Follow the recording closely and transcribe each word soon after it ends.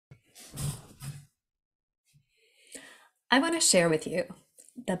I want to share with you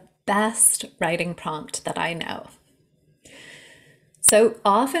the best writing prompt that I know. So,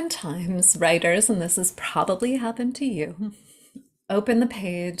 oftentimes, writers, and this has probably happened to you, open the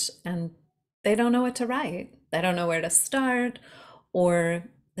page and they don't know what to write. They don't know where to start, or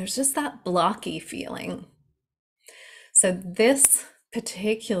there's just that blocky feeling. So, this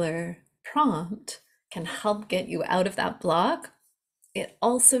particular prompt can help get you out of that block. It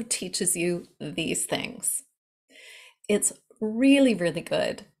also teaches you these things. It's really, really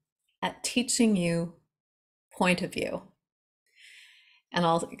good at teaching you point of view. And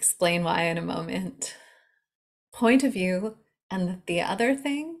I'll explain why in a moment. Point of view, and the other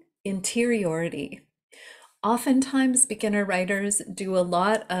thing, interiority. Oftentimes, beginner writers do a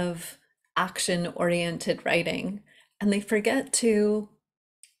lot of action-oriented writing, and they forget to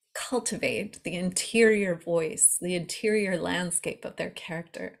cultivate the interior voice, the interior landscape of their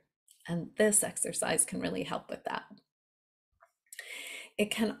character. And this exercise can really help with that.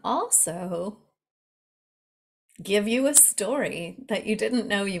 It can also give you a story that you didn't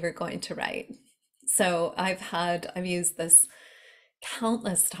know you were going to write. So I've used this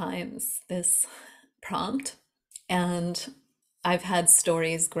countless times, this prompt, and I've had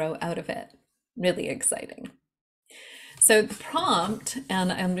stories grow out of it. Really exciting. So the prompt,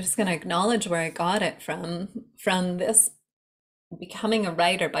 and I'm just going to acknowledge where I got it from this Becoming a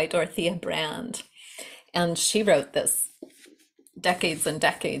Writer by Dorothea Brand. And she wrote this decades and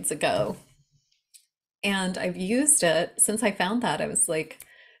decades ago. And I've used it since I found that. I was like,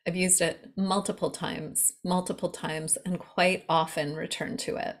 I've used it multiple times, and quite often return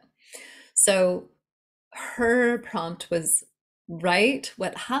to it. So her prompt was, write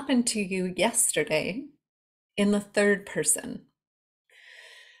what happened to you yesterday in the third person.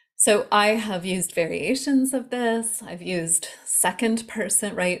 So I have used variations of this. I've used second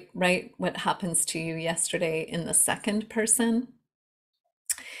person, write what happens to you yesterday in the second person.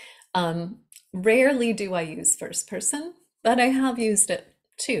 Rarely do I use first person, but I have used it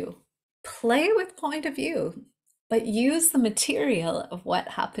too. Play with point of view, but use the material of what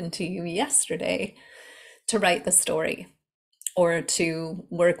happened to you yesterday to write the story or to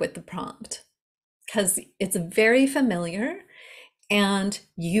work with the prompt, because it's very familiar and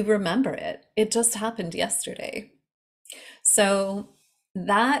you remember it. It just happened yesterday. So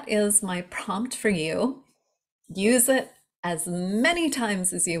that is my prompt for you. Use it as many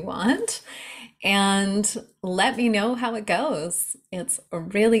times as you want and let me know how it goes. It's a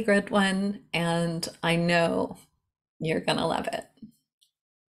really good one, and I know you're gonna love it.